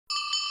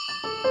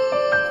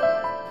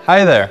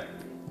Hi there!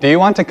 Do you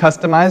want to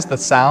customize the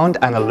sound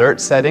and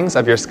alert settings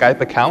of your Skype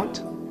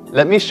account?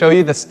 Let me show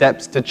you the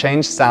steps to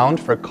change sound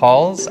for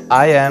calls,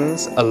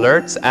 IMs,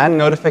 alerts, and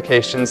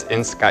notifications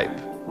in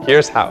Skype.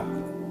 Here's how.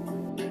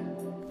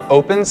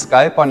 Open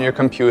Skype on your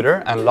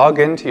computer and log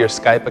into your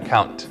Skype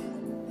account.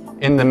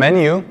 In the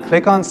menu,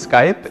 click on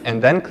Skype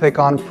and then click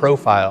on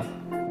Profile.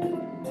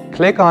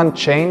 Click on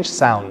Change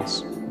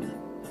Sounds.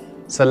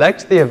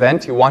 Select the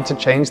event you want to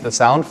change the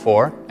sound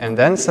for, and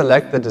then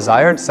select the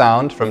desired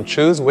sound from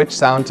Choose Which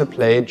Sound to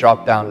Play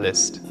drop-down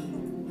list.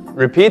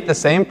 Repeat the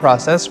same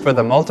process for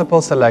the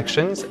multiple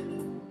selections,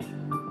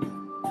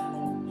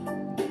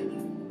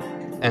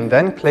 and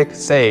then click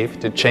Save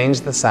to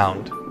change the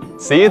sound.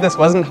 See, this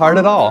wasn't hard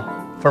at all.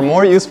 For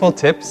more useful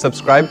tips,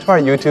 subscribe to our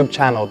YouTube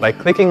channel by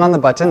clicking on the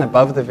button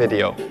above the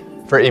video.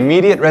 For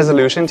immediate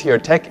resolution to your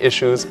tech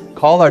issues,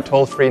 call our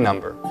toll-free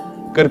number.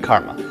 Good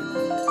karma.